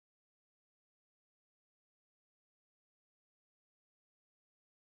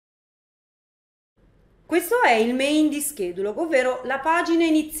Questo è il Main Di Schedulog, ovvero la pagina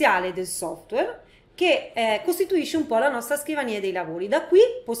iniziale del software che costituisce un po' la nostra scrivania dei lavori. Da qui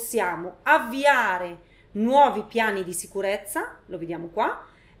possiamo avviare nuovi piani di sicurezza, lo vediamo qua,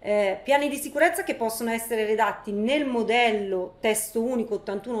 piani di sicurezza che possono essere redatti nel modello testo unico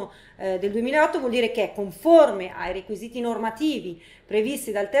 81 del 2008, vuol dire che è conforme ai requisiti normativi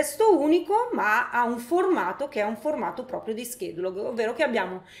previsti dal testo unico, ma ha un formato che è un formato proprio di schedulog, ovvero che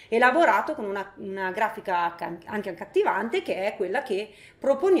abbiamo elaborato con una grafica anche accattivante, che è quella che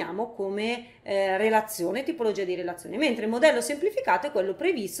proponiamo come relazione, tipologia di relazione, mentre il modello semplificato è quello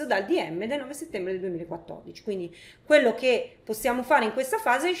previsto dal DM del 9 settembre del 2014. Quindi quello che possiamo fare in questa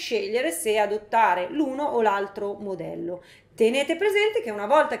fase è scegliere se adottare l'uno o l'altro modello. Tenete presente che una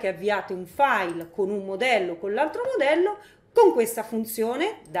volta che avviate un file con un modello o con l'altro modello, con questa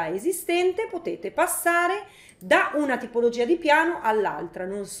funzione da esistente potete passare da una tipologia di piano all'altra,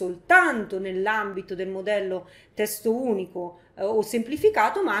 non soltanto nell'ambito del modello testo unico o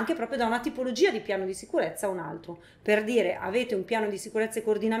semplificato, ma anche proprio da una tipologia di piano di sicurezza a un altro. Per dire, avete un piano di sicurezza e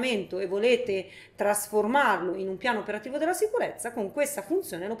coordinamento e volete trasformarlo in un piano operativo della sicurezza, con questa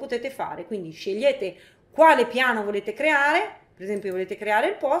funzione lo potete fare. Quindi scegliete quale piano volete creare, per esempio volete creare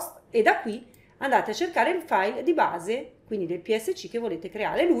il post, e da qui andate a cercare il file di base, quindi del PSC che volete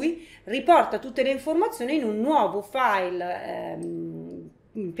creare. Lui riporta tutte le informazioni in un nuovo file,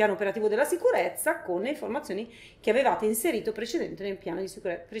 un piano operativo della sicurezza, con le informazioni che avevate inserito precedentemente nel piano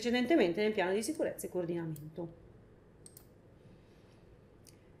di sicurezza e coordinamento.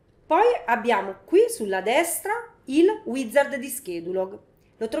 Poi abbiamo qui sulla destra il wizard di Schedulog.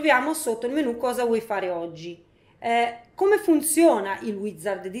 Lo troviamo sotto il menu Cosa vuoi fare oggi? Come funziona il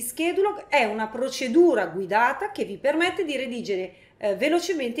wizard di Schedulog? È una procedura guidata che vi permette di redigere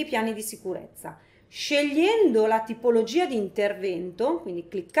velocemente i piani di sicurezza. Scegliendo la tipologia di intervento, quindi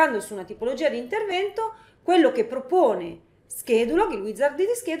cliccando su una tipologia di intervento, quello che propone Schedulog, il wizard di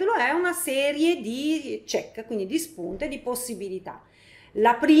Schedulog, è una serie di check, quindi di spunte, di possibilità.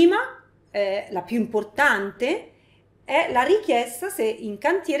 La prima, la più importante, è la richiesta se in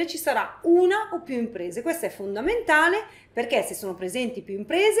cantiere ci sarà una o più imprese. Questo è fondamentale perché se sono presenti più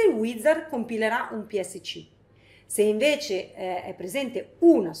imprese il wizard compilerà un PSC. Se invece è presente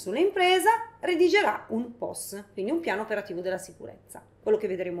una sola impresa, redigerà un POS, quindi un piano operativo della sicurezza, quello che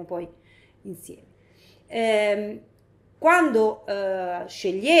vedremo poi insieme. Quando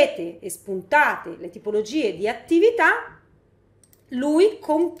scegliete e spuntate le tipologie di attività, lui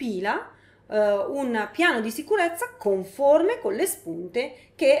compila un piano di sicurezza conforme con le spunte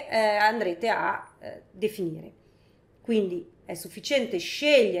che andrete a definire. Quindi è sufficiente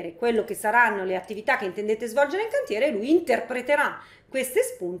scegliere quello che saranno le attività che intendete svolgere in cantiere e lui interpreterà queste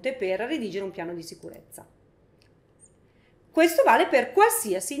spunte per redigere un piano di sicurezza. Questo vale per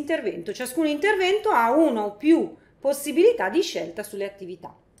qualsiasi intervento, ciascun intervento ha una o più possibilità di scelta sulle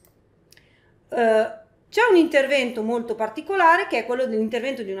attività. C'è un intervento molto particolare che è quello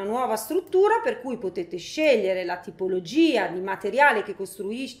dell'intervento di una nuova struttura, per cui potete scegliere la tipologia di materiale che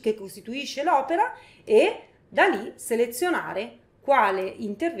costituisce l'opera e da lì selezionare quale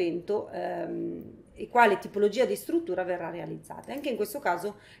intervento e quale tipologia di struttura verrà realizzata. Anche in questo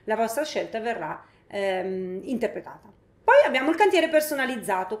caso la vostra scelta verrà interpretata. Poi abbiamo il cantiere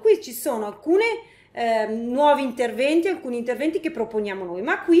personalizzato. Qui ci sono alcuni interventi che proponiamo noi,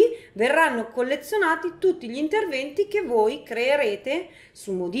 ma qui verranno collezionati tutti gli interventi che voi creerete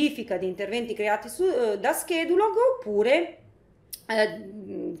su modifica di interventi creati da Schedulog oppure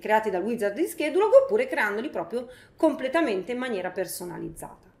creati dal wizard di Schedulog, oppure creandoli proprio completamente in maniera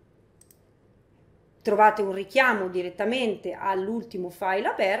personalizzata. Trovate un richiamo direttamente all'ultimo file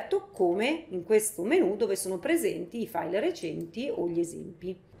aperto, come in questo menu dove sono presenti i file recenti o gli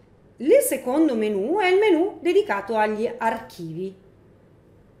esempi. Il secondo menu è il menu dedicato agli archivi.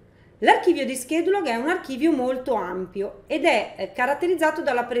 L'archivio di Schedulog è un archivio molto ampio ed è caratterizzato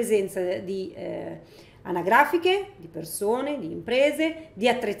dalla presenza di anagrafiche, di persone, di imprese, di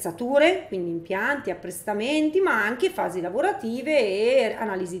attrezzature, quindi impianti, apprestamenti, ma anche fasi lavorative e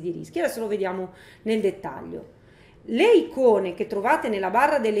analisi di rischi. Adesso lo vediamo nel dettaglio. Le icone che trovate nella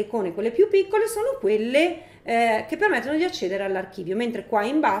barra delle icone, quelle più piccole, sono quelle che permettono di accedere all'archivio, mentre qua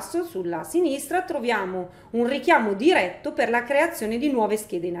in basso sulla sinistra troviamo un richiamo diretto per la creazione di nuove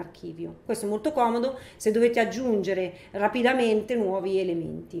schede in archivio. Questo è molto comodo se dovete aggiungere rapidamente nuovi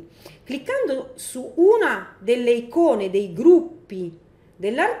elementi. Cliccando su una delle icone dei gruppi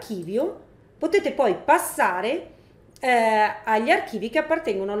dell'archivio potete poi passare agli archivi che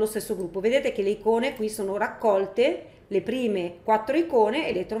appartengono allo stesso gruppo. Vedete che le icone qui sono raccolte, le prime 4 icone,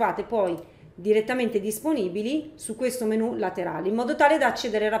 e le trovate poi direttamente disponibili su questo menu laterale, in modo tale da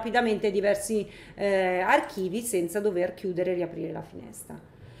accedere rapidamente a diversi archivi senza dover chiudere e riaprire la finestra.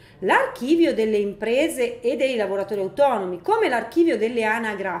 L'archivio delle imprese e dei lavoratori autonomi, come l'archivio delle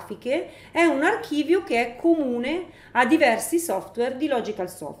anagrafiche, è un archivio che è comune a diversi software di Logical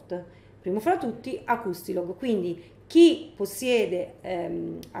Soft, primo fra tutti Acustilog. Quindi chi possiede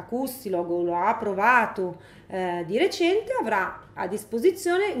Acustilog o lo ha provato di recente avrà a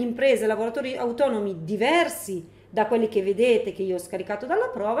disposizione imprese e lavoratori autonomi diversi da quelli che vedete che io ho scaricato dalla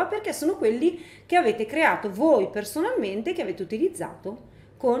prova, perché sono quelli che avete creato voi personalmente, che avete utilizzato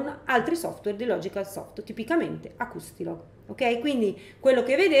con altri software di Logical Soft, tipicamente Acustilog. Ok? Quindi quello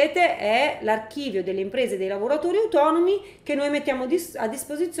che vedete è l'archivio delle imprese e dei lavoratori autonomi che noi mettiamo a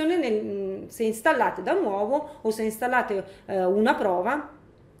disposizione se installate da nuovo o se installate una prova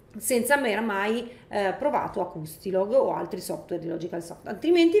senza aver mai provato Acustilog o altri software di Logical Soft,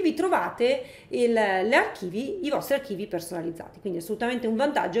 altrimenti vi trovate i vostri archivi personalizzati. Quindi è assolutamente un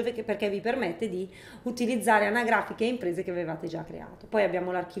vantaggio perché vi permette di utilizzare anagrafiche e imprese che avevate già creato. Poi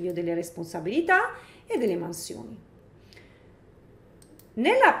abbiamo l'archivio delle responsabilità e delle mansioni.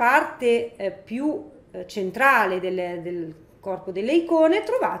 Nella parte più centrale del corpo delle icone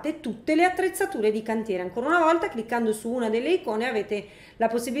trovate tutte le attrezzature di cantiere. Ancora una volta, cliccando su una delle icone avete la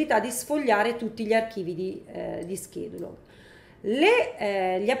possibilità di sfogliare tutti gli archivi di Schedulog.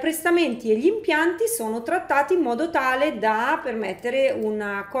 Gli apprestamenti e gli impianti sono trattati in modo tale da permettere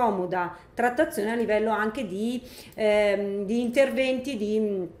una comoda trattazione a livello anche di interventi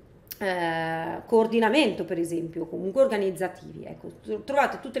di coordinamento, per esempio, comunque organizzativi. Ecco,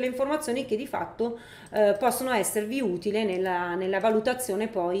 trovate tutte le informazioni che di fatto possono esservi utili nella valutazione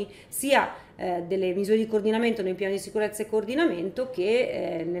poi sia delle misure di coordinamento nel piano di sicurezza e coordinamento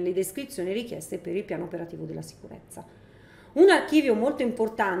che nelle descrizioni richieste per il piano operativo della sicurezza. Un archivio molto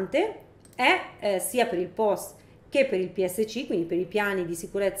importante è sia per il POS che per il PSC, quindi per i piani di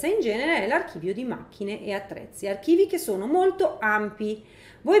sicurezza in genere, è l'archivio di macchine e attrezzi, archivi che sono molto ampi.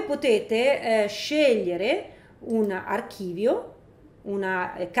 Voi potete scegliere un archivio,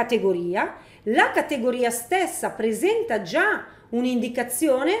 una categoria, la categoria stessa presenta già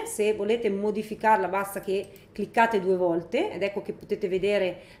un'indicazione, se volete modificarla basta che cliccate 2 volte ed ecco che potete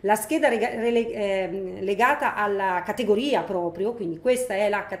vedere la scheda legata alla categoria proprio, quindi questa è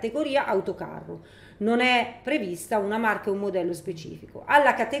la categoria autocarro. Non è prevista una marca o un modello specifico.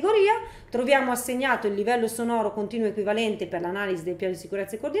 Alla categoria troviamo assegnato il livello sonoro continuo equivalente per l'analisi del piano di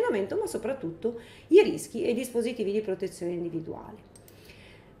sicurezza e coordinamento, ma soprattutto i rischi e i dispositivi di protezione individuale.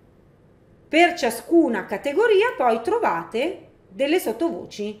 Per ciascuna categoria poi trovate delle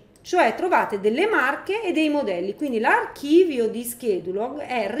sottovoci, cioè trovate delle marche e dei modelli, quindi l'archivio di Schedulog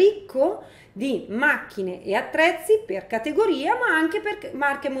è ricco di macchine e attrezzi per categoria, ma anche per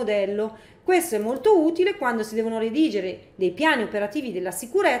marche e modello. Questo è molto utile quando si devono redigere dei piani operativi della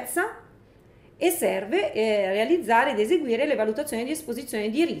sicurezza e serve realizzare ed eseguire le valutazioni di esposizione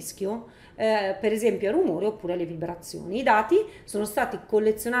di rischio, per esempio a rumore oppure alle vibrazioni. I dati sono stati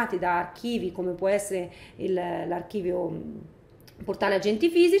collezionati da archivi come può essere l'archivio portale agenti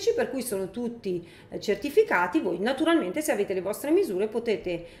fisici, per cui sono tutti certificati. Voi naturalmente, se avete le vostre misure,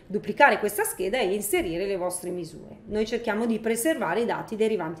 potete duplicare questa scheda e inserire le vostre misure. Noi cerchiamo di preservare i dati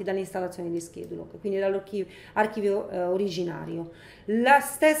derivanti dall'installazione di Schedulog, quindi dall'archivio originario. La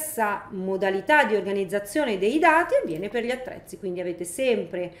stessa modalità di organizzazione dei dati avviene per gli attrezzi, quindi avete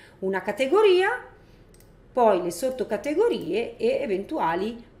sempre una categoria, poi le sottocategorie e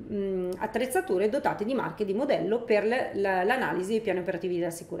eventuali attrezzature dotate di marche di modello per l'analisi dei piani operativi della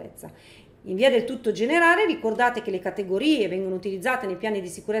sicurezza. In via del tutto generale ricordate che le categorie vengono utilizzate nei piani di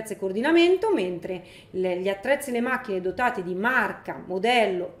sicurezza e coordinamento, mentre gli attrezzi e le macchine dotate di marca,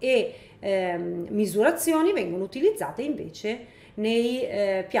 modello e misurazioni vengono utilizzate invece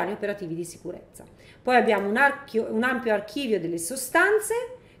nei piani operativi di sicurezza. Poi abbiamo un ampio archivio delle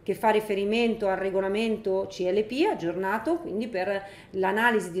sostanze che fa riferimento al regolamento CLP aggiornato, quindi per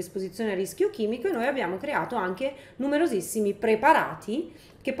l'analisi di esposizione a rischio chimico, e noi abbiamo creato anche numerosissimi preparati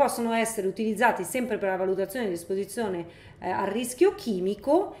che possono essere utilizzati sempre per la valutazione di esposizione al rischio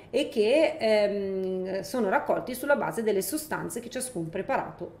chimico e che sono raccolti sulla base delle sostanze che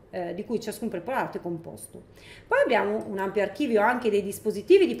di cui ciascun preparato è composto. Poi abbiamo un ampio archivio anche dei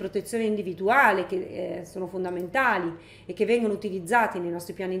dispositivi di protezione individuale che sono fondamentali e che vengono utilizzati nei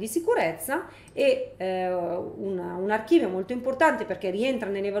nostri piani di sicurezza, e un archivio molto importante perché rientra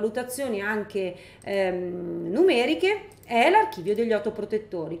nelle valutazioni anche numeriche è l'archivio degli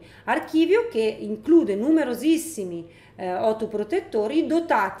autoprotettori, archivio che include numerosissimi autoprotettori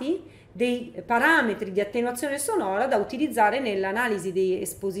dotati dei parametri di attenuazione sonora da utilizzare nell'analisi di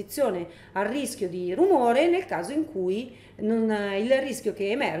esposizione al rischio di rumore nel caso in cui il rischio che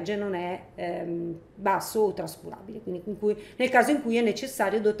emerge non è basso o trascurabile, quindi nel caso in cui è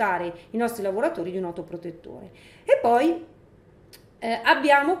necessario dotare i nostri lavoratori di un autoprotettore. E poi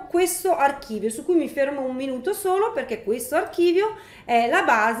abbiamo questo archivio su cui mi fermo un minuto solo, perché questo archivio è la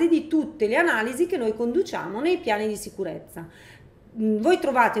base di tutte le analisi che noi conduciamo nei piani di sicurezza. Voi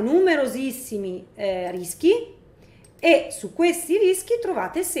trovate numerosissimi rischi e su questi rischi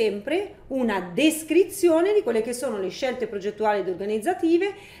trovate sempre una descrizione di quelle che sono le scelte progettuali ed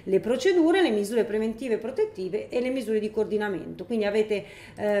organizzative, le procedure, le misure preventive e protettive e le misure di coordinamento. Quindi avete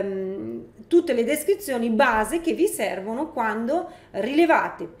tutte le descrizioni base che vi servono quando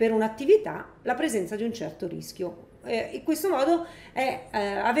rilevate per un'attività la presenza di un certo rischio. In questo modo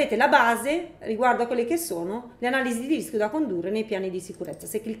avete la base riguardo a quelle che sono le analisi di rischio da condurre nei piani di sicurezza.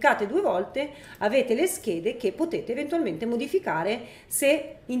 Se cliccate 2 volte avete le schede che potete eventualmente modificare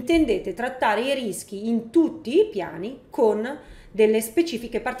se intendete trattare i rischi in tutti i piani con delle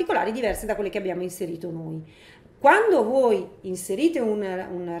specifiche particolari diverse da quelle che abbiamo inserito noi. Quando voi inserite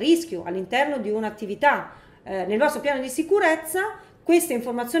un rischio all'interno di un'attività nel vostro piano di sicurezza, queste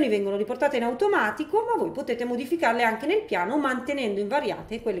informazioni vengono riportate in automatico, ma voi potete modificarle anche nel piano mantenendo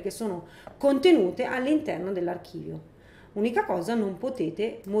invariate quelle che sono contenute all'interno dell'archivio. Unica cosa, non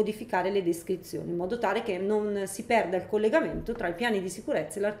potete modificare le descrizioni in modo tale che non si perda il collegamento tra i piani di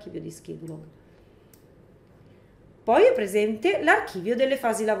sicurezza e l'archivio di schedulog. Poi è presente l'archivio delle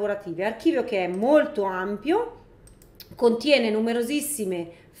fasi lavorative, archivio che è molto ampio, contiene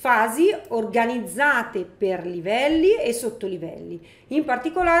numerosissime fasi organizzate per livelli e sottolivelli. In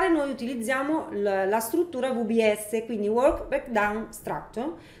particolare noi utilizziamo la struttura VBS, quindi Work Breakdown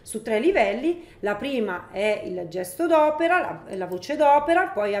Structure, su 3 livelli. La prima è il gesto d'opera, la voce d'opera,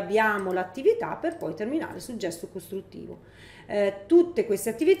 poi abbiamo l'attività per poi terminare sul gesto costruttivo. Tutte queste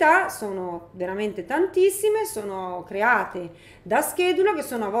attività sono veramente tantissime, sono create da Schedulog, che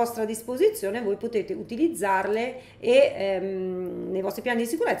sono a vostra disposizione, voi potete utilizzarle e nei vostri piani di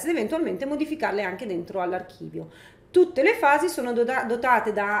sicurezza ed eventualmente modificarle anche dentro all'archivio. Tutte le fasi sono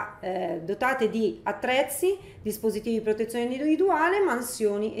dotate di attrezzi, dispositivi di protezione individuale,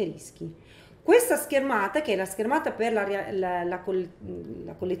 mansioni e rischi. Questa schermata, che è la schermata per la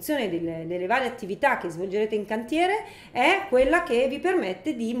collezione delle varie attività che svolgerete in cantiere, è quella che vi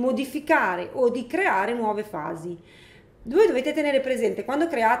permette di modificare o di creare nuove fasi. Voi dovete tenere presente quando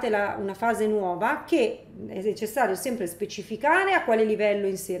create una fase nuova che è necessario sempre specificare a quale livello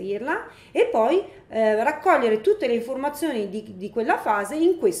inserirla e poi raccogliere tutte le informazioni di quella fase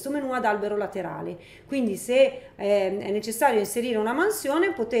in questo menu ad albero laterale. Quindi se è necessario inserire una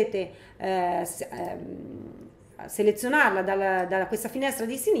mansione potete selezionarla da questa finestra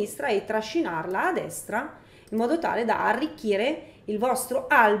di sinistra e trascinarla a destra in modo tale da arricchire il vostro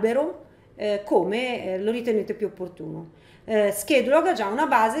albero come lo ritenete più opportuno. Schedulog ha già una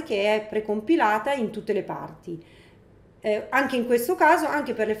base che è precompilata in tutte le parti. Anche in questo caso,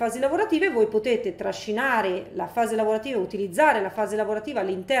 anche per le fasi lavorative, voi potete trascinare la fase lavorativa, utilizzare la fase lavorativa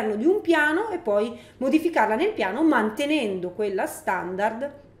all'interno di un piano e poi modificarla nel piano mantenendo quella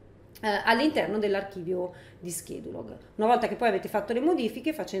standard all'interno dell'archivio di Schedulog. Una volta che poi avete fatto le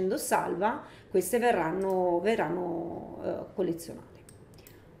modifiche, facendo salva, queste verranno collezionate.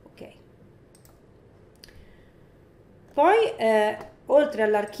 Poi, oltre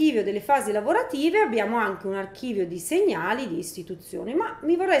all'archivio delle fasi lavorative, abbiamo anche un archivio di segnali di istituzioni, ma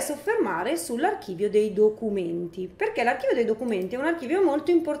mi vorrei soffermare sull'archivio dei documenti, perché l'archivio dei documenti è un archivio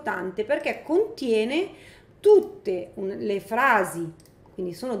molto importante perché contiene tutte le frasi,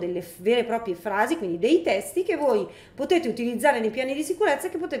 quindi sono delle vere e proprie frasi, quindi dei testi che voi potete utilizzare nei piani di sicurezza e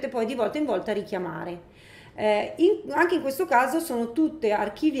che potete poi di volta in volta richiamare. Anche in questo caso sono tutte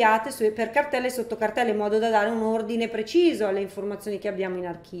archiviate per cartelle e sottocartelle in modo da dare un ordine preciso alle informazioni che abbiamo in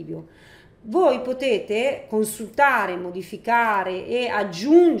archivio. Voi potete consultare, modificare e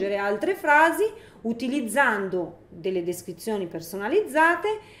aggiungere altre frasi utilizzando delle descrizioni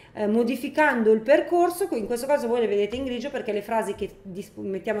personalizzate, modificando il percorso. In questo caso voi le vedete in grigio perché le frasi che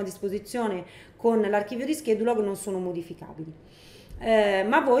mettiamo a disposizione con l'archivio di Schedulog non sono modificabili.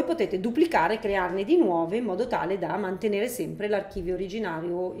 Ma voi potete duplicare e crearne di nuove in modo tale da mantenere sempre l'archivio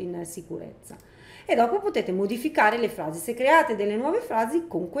originario in sicurezza. E dopo potete modificare le frasi. Se create delle nuove frasi,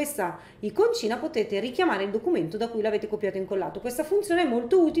 con questa iconcina potete richiamare il documento da cui l'avete copiato e incollato. Questa funzione è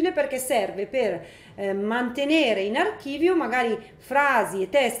molto utile perché serve per mantenere in archivio magari frasi e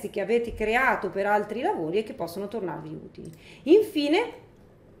testi che avete creato per altri lavori e che possono tornarvi utili. Infine,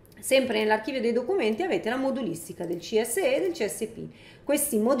 Sempre nell'archivio dei documenti avete la modulistica del CSE e del CSP.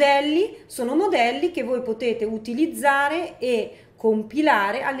 Questi modelli sono modelli che voi potete utilizzare e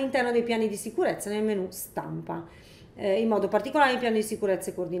compilare all'interno dei piani di sicurezza nel menu stampa, in modo particolare il piano di sicurezza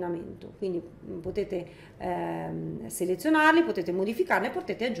e coordinamento. Quindi potete selezionarli, potete modificarne,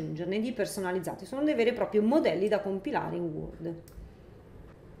 potete aggiungerne di personalizzati. Sono dei veri e propri modelli da compilare in Word.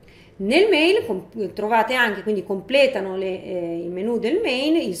 Nel mail trovate anche, quindi completano il menu del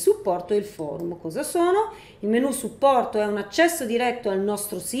main, il supporto e il forum. Cosa sono? Il menu supporto è un accesso diretto al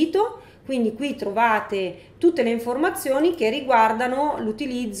nostro sito, quindi qui trovate tutte le informazioni che riguardano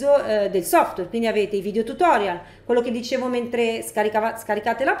l'utilizzo del software, quindi avete i video tutorial. Quello che dicevo mentre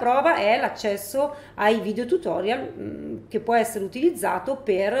scaricate la prova è l'accesso ai video tutorial che può essere utilizzato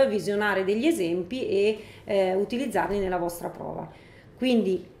per visionare degli esempi e utilizzarli nella vostra prova.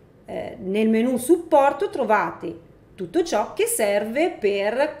 Quindi nel menu supporto trovate tutto ciò che serve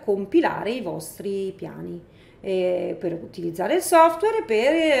per compilare i vostri piani, per utilizzare il software e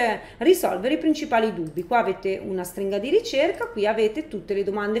per risolvere i principali dubbi. Qua avete una stringa di ricerca, qui avete tutte le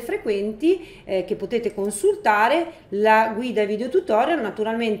domande frequenti che potete consultare, la guida e video tutorial,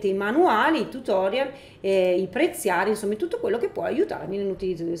 naturalmente i manuali, i tutorial, i preziari, insomma tutto quello che può aiutarvi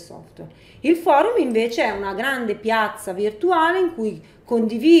nell'utilizzo del software. Il forum invece è una grande piazza virtuale in cui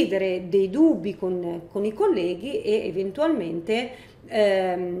condividere dei dubbi con i colleghi e eventualmente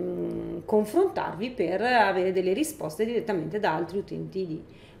confrontarvi per avere delle risposte direttamente da altri utenti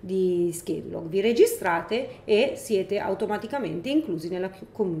di Schedulog. Vi registrate e siete automaticamente inclusi nella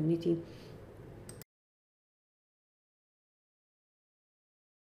community.